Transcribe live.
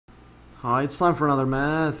Hi, it's time for another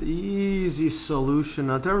math easy solution.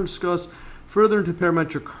 Now, to discuss further into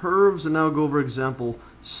parametric curves, and now go over example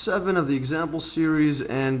 7 of the example series.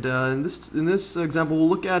 And in this example, we'll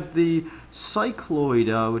look at the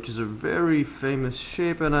cycloid, which is a very famous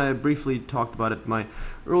shape, and I briefly talked about it in my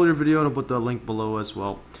earlier video, and I'll put the link below as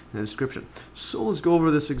well in the description. So let's go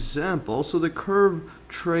over this example. So the curve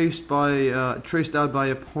traced out by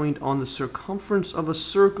a point on the circumference of a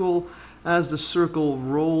circle as the circle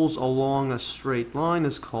rolls along a straight line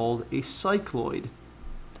is called a cycloid.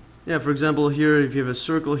 Yeah, for example, here if you have a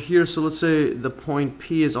circle here, so let's say the point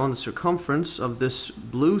P is on the circumference of this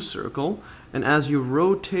blue circle, and as you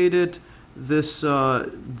rotate it, this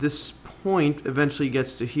point eventually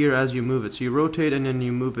gets to here as you move it. So you rotate and then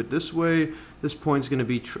you move it this way. This point's going to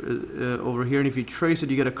be over here, and if you trace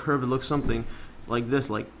it, you get a curve that looks something like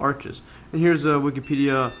this, like arches. And here's a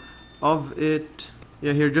Wikipedia of it.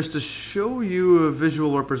 Yeah, here just to show you a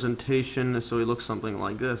visual representation, so it looks something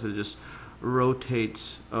like this. It just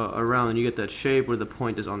rotates around, and you get that shape where the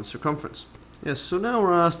point is on the circumference. Yes, so now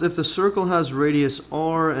we're asked if the circle has radius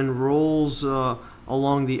r and rolls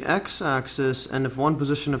along the x-axis, and if one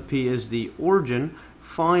position of P is the origin,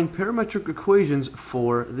 find parametric equations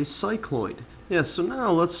for the cycloid. Yeah, so now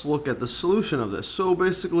let's look at the solution of this. So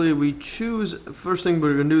basically we choose, first thing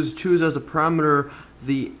we're going to do is choose as a parameter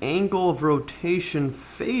the angle of rotation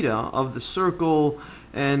theta of the circle,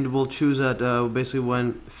 and we'll choose that basically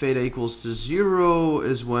when theta equals to 0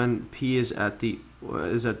 is when P is at the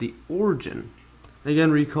origin. Again,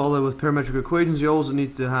 recall that with parametric equations you always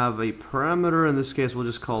need to have a parameter. In this case we'll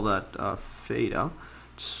just call that theta.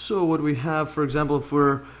 So what we have, for example, if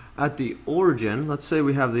we're at the origin, let's say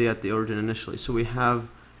we have at the origin initially, so we have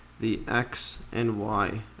the x and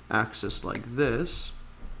y axis like this.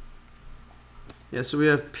 Yeah, so we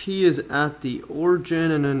have P is at the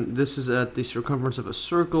origin, and then this is at the circumference of a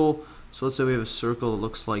circle. So let's say we have a circle that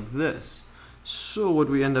looks like this. So what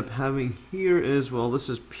we end up having here is, well, this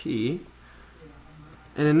is P,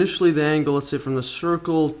 and initially the angle, let's say from the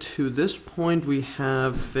circle to this point, we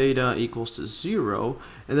have theta equals to 0,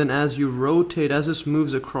 and then as you rotate, as this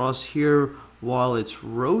moves across here while it's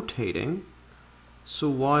rotating, so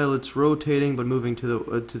while it's rotating but moving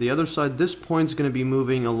to the other side, this point's going to be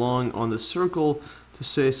moving along on the circle to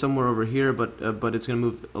say somewhere over here, but it's going to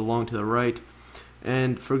move along to the right.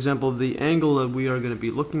 And for example, the angle that we are going to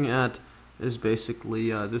be looking at is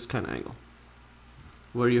basically this kind of angle,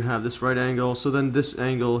 where you have this right angle. So then this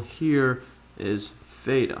angle here is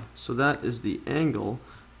theta. So that is the angle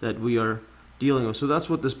that we are dealing with. So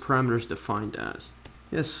that's what this parameter is defined as.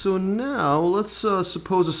 Yes, so now let's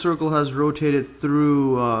suppose a circle has rotated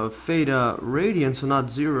through theta radians, so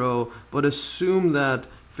not 0, but assume that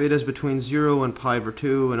theta is between 0 and pi over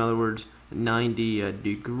 2, in other words 90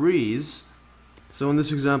 degrees. So in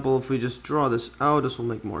this example, if we just draw this out, this will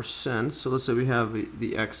make more sense. So let's say we have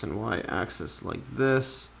the x and y axis like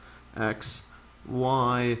this, x,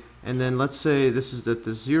 y, and then let's say this is at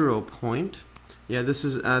the 0 point. Yeah, this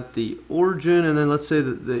is at the origin, and then let's say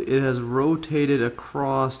that it has rotated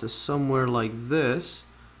across to somewhere like this,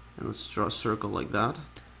 and let's draw a circle like that.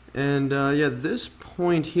 And yeah, this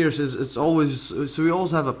point here says it's always, so we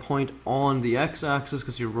always have a point on the x-axis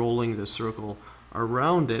because you're rolling the circle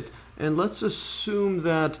around it. And let's assume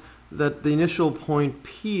that the initial point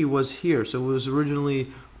P was here, so it was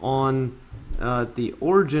originally on the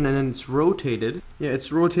origin, and then it's rotated. Yeah,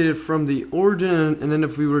 it's rotated from the origin, and then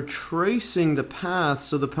if we were tracing the path,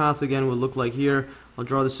 so the path again would look like here. I'll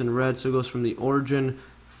draw this in red, so it goes from the origin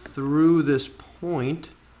through this point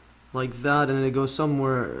like that, and then it goes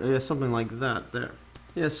somewhere, yeah, something like that there.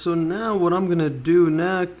 Yeah, so now what I'm gonna do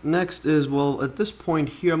next is, well, at this point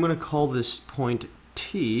here, I'm gonna call this point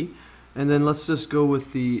T, and then let's just go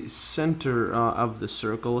with the center of the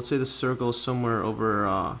circle. Let's say the circle is somewhere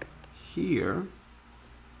over here.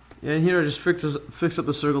 And here I just fix up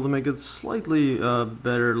the circle to make it slightly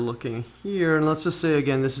better looking here. And let's just say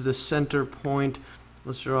again, this is the center point.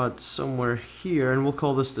 Let's draw it somewhere here, and we'll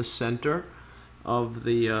call this the center of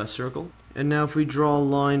the circle. And now if we draw a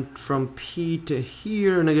line from P to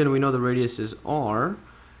here, and again we know the radius is r,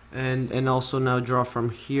 and also now draw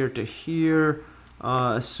from here to here.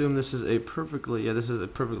 Assume this is a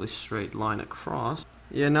perfectly straight line across.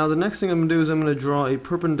 Yeah, now the next thing I'm going to do is I'm going to draw a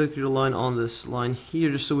perpendicular line on this line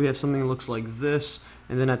here, just so we have something that looks like this,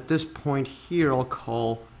 and then at this point here I'll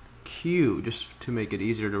call Q, just to make it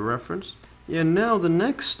easier to reference. Yeah, now the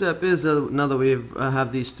next step is that now that we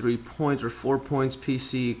have these 3 points, or 4 points, P,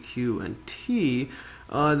 C, Q, and T,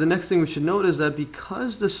 the next thing we should note is that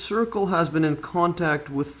because the circle has been in contact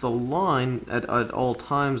with the line at all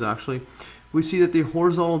times actually, we see that the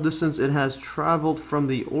horizontal distance it has traveled from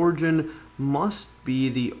the origin must be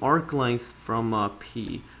the arc length from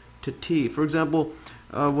P to T. For example,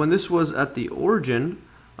 when this was at the origin,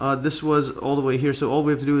 this was all the way here, so all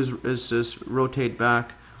we have to do is just rotate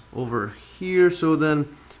back over here. So then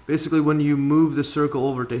basically when you move the circle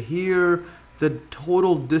over to here, the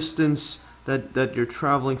total distance that you're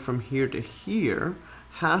traveling from here to here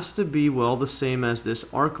has to be, well, the same as this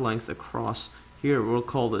arc length across here. We'll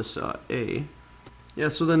call this A. Yeah,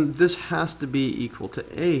 so then this has to be equal to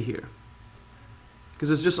A here,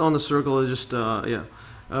 because it's just on the circle. It's just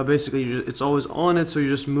basically it's always on it, so you're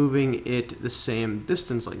just moving it the same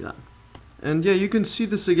distance like that. And yeah, you can see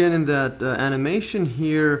this again in that animation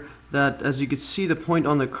here, that as you can see the point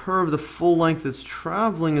on the curve, the full length it's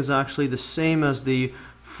traveling is actually the same as the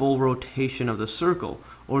full rotation of the circle,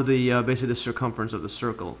 or the basically the circumference of the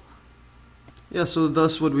circle. Yeah, so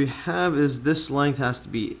thus what we have is this length has to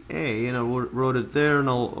be A, and I wrote it there, and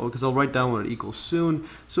because I'll write down what it equals soon.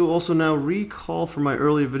 So also now recall from my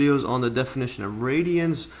earlier videos on the definition of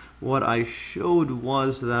radians, what I showed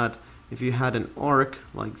was that if you had an arc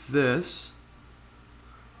like this,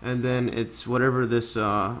 and then it's whatever this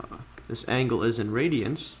this angle is in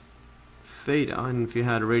radians, theta, and if you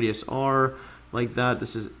had a radius r like that,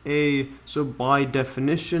 this is A, so by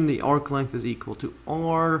definition the arc length is equal to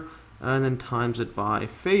r, and then times it by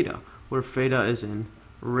theta, where theta is in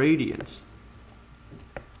radians.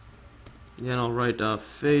 Yeah, and I'll write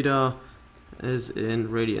theta is in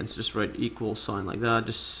radians, just write equal sign like that,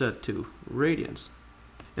 just set to radians.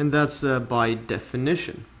 And that's by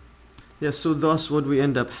definition. Yeah, so thus what we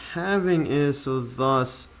end up having is, so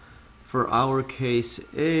thus for our case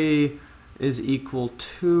A is equal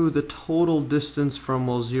to the total distance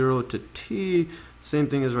from 0 to t, same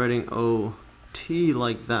thing as writing OT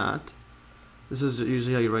like that. This is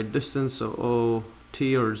usually how you write distance, so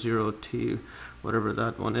OT or 0t, whatever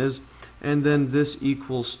that one is. And then this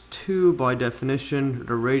equals 2 by definition,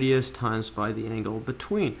 the radius times by the angle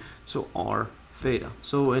between, so r theta.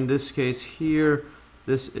 So in this case here,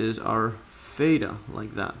 this is our theta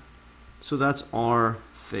like that. So that's r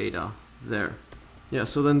theta there. Yeah,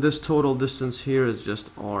 so then this total distance here is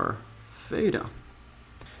just r theta.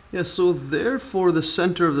 Yeah, so therefore the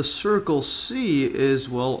center of the circle C is,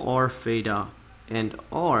 well, r theta and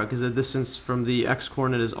r, because the distance from the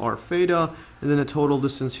x-coordinate is r theta, and then the total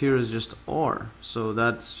distance here is just r. So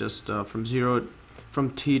that's just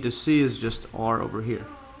from t to c is just r over here.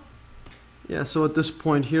 Yeah, so at this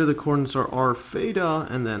point here the coordinates are r theta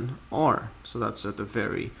and then r. So that's at the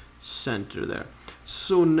very center there.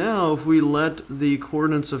 So now if we let the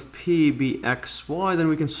coordinates of P be x, y, then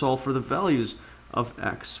we can solve for the values of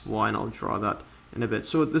x, y, and I'll draw that in a bit.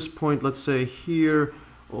 So at this point, let's say here,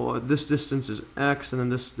 this distance is x, and then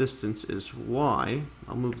this distance is y.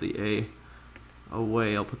 I'll move the a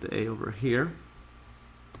away. I'll put the a over here.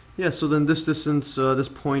 Yeah, so then this distance, this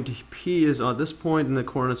point P is at this point, and the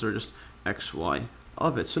coordinates are just x, y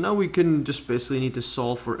of it. So now we can just basically need to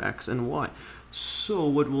solve for x and y. So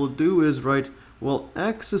what we'll do is write, well,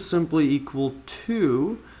 x is simply equal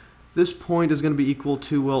to, this point is going to be equal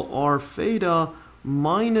to, well, r theta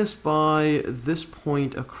minus by this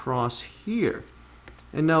point across here.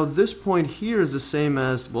 And now this point here is the same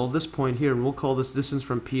as, well, this point here, and we'll call this distance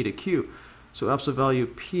from P to Q. So absolute value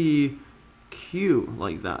P, Q,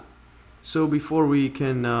 like that. So before we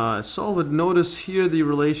can solve it, notice here the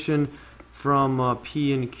relation from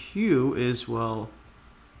P and Q is, well,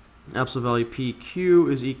 absolute value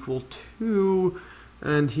PQ is equal to,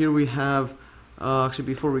 and here we have, actually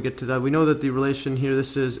before we get to that, we know that the relation here,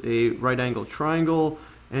 this is a right angle triangle,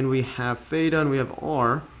 and we have theta and we have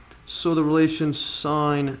r. So the relation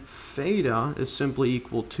sine theta is simply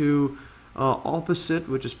equal to opposite,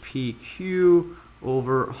 which is PQ,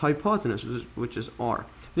 over hypotenuse, which is r.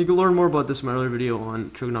 And you can learn more about this in my earlier video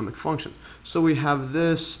on trigonometric functions. So we have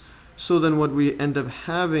this, so then what we end up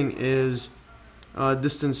having is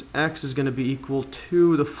distance x is going to be equal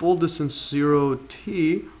to the full distance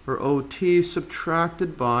 0t, or ot,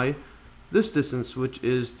 subtracted by this distance, which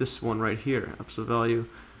is this one right here, absolute value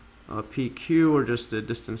pq, or just the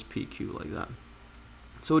distance pq like that.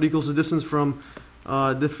 So it equals the distance from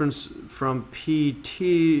difference from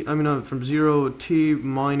pt, from 0t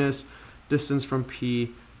minus distance from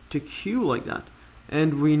p to q like that.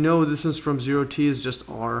 And we know distance from 0t is just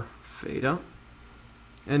r theta.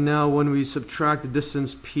 And now when we subtract the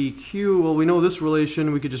distance PQ, well, we know this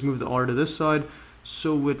relation, we could just move the r to this side.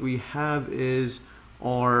 So what we have is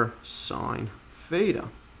r sine theta.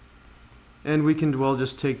 And we can, well,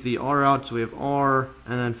 just take the r out, so we have r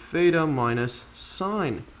and then theta minus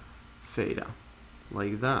sine theta,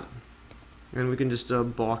 like that. And we can just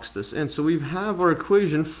box this in. So we have our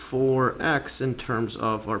equation for x in terms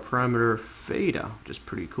of our parameter theta, which is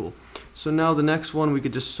pretty cool. So now the next one we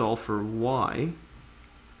could just solve for y.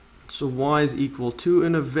 So y is equal to,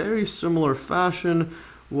 in a very similar fashion,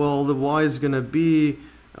 well, the y is going to be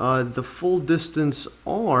the full distance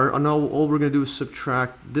r, and now all we're going to do is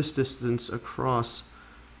subtract this distance across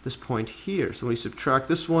this point here. So when we subtract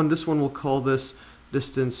this one we'll call this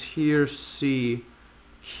distance here CQ.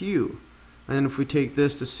 And if we take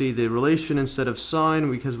this to see the relation instead of sine,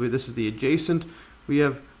 because this is the adjacent, we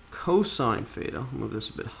have cosine theta. I'll move this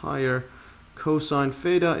a bit higher. Cosine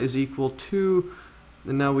theta is equal to,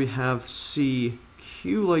 and now we have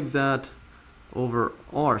CQ like that over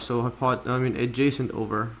r. So adjacent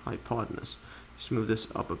over hypotenuse. Just move this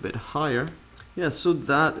up a bit higher. Yeah, so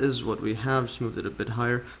that is what we have. Just moved it a bit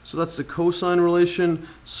higher. So that's the cosine relation.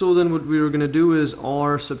 So then what we were going to do is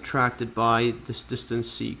r subtracted by this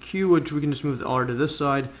distance CQ, which we can just move the r to this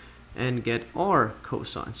side and get r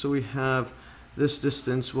cosine. So we have this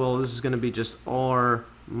distance, well, this is going to be just r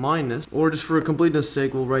minus, or just for completeness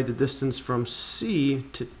sake, we'll write the distance from C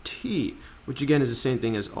to T, which again is the same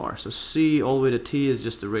thing as r. So C all the way to T is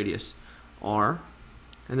just the radius r.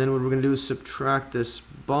 And then what we're going to do is subtract this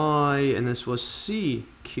by, and this was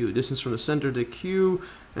CQ, distance from the center to Q,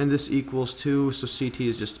 and this equals 2, so CT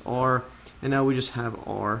is just R, and now we just have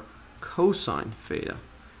R cosine theta.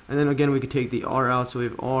 And then again we could take the R out, so we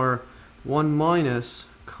have R 1 minus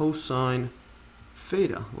cosine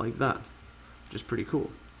theta, like that, which is pretty cool.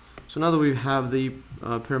 So now that we have the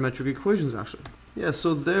parametric equations actually. Yeah,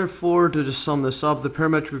 so therefore, to just sum this up, the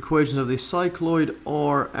parametric equations of the cycloid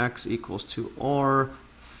are x equals to R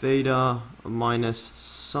theta minus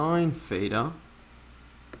sine theta,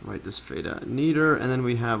 write this theta neater, and then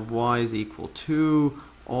we have y is equal to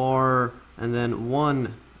r and then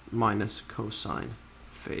 1 minus cosine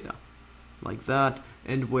theta, like that.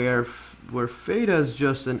 And where theta is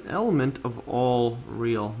just an element of all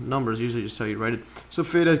real numbers, usually just how you write it. So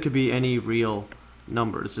theta could be any real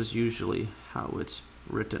number. This is usually how it's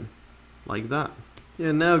written, like that.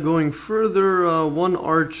 Yeah, now going further, one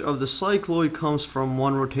arch of the cycloid comes from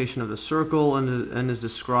one rotation of the circle and is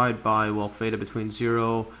described by, well, theta between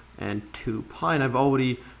 0 and 2 pi. And I've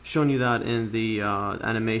already shown you that in the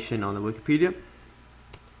animation on the Wikipedia.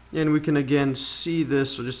 And we can again see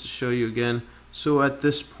this, so just to show you again. So at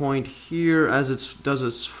this point here, as it does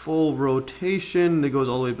its full rotation, it goes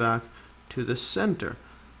all the way back to the center.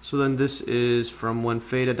 So then this is from when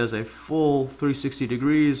theta does a full 360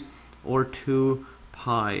 degrees, or 2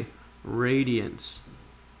 pi radians.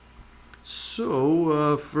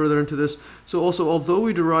 So further into this, so also although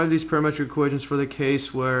we derive these parametric equations for the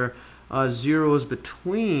case where 0 is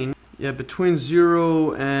between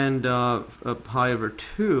 0 and pi over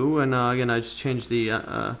 2, and again I just changed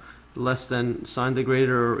the less than sign, the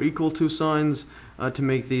greater or equal to signs to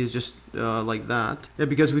make these just like that. Yeah,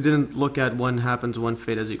 because we didn't look at what happens when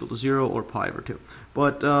theta is equal to 0 or pi over 2.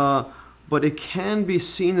 But it can be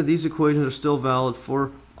seen that these equations are still valid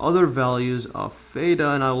for other values of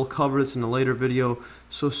theta, and I will cover this in a later video,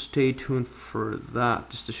 so stay tuned for that,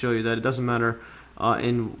 just to show you that it doesn't matter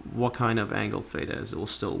in what kind of angle theta is, it will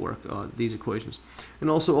still work, these equations. And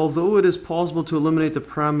also, although it is possible to eliminate the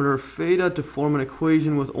parameter theta to form an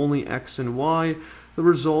equation with only x and y, the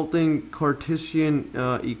resulting Cartesian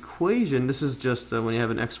equation, this is just when you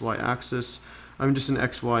have an xy axis, just an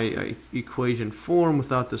xy equation form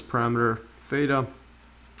without this parameter theta,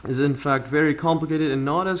 is in fact very complicated and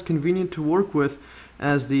not as convenient to work with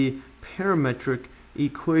as the parametric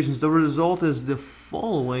equations. The result is the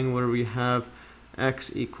following, where we have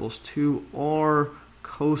x equals to r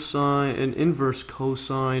cosine, an inverse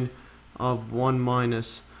cosine of 1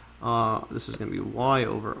 minus, this is going to be y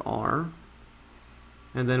over r,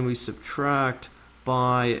 and then we subtract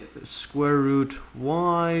by square root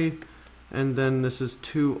y, and then this is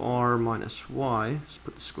 2r minus y. Let's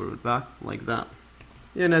put the square root back, like that.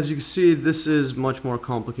 Yeah, and as you can see, this is much more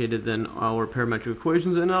complicated than our parametric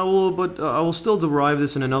equations, and I will still derive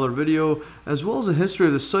this in another video, as well as a history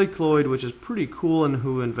of the cycloid, which is pretty cool, and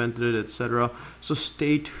who invented it, etc. So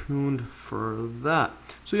stay tuned for that.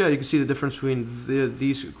 So yeah, you can see the difference between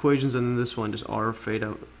these equations, and then this one is r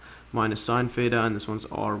theta minus sine theta, and this one's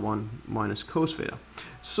r1 minus cos theta.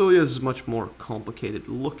 So yeah, this is much more complicated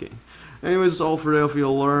looking. Anyways, that's all for today. If you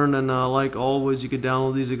learned, and like always, you can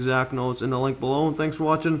download these exact notes in the link below. And thanks for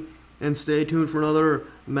watching, and stay tuned for another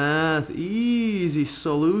math easy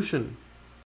solution.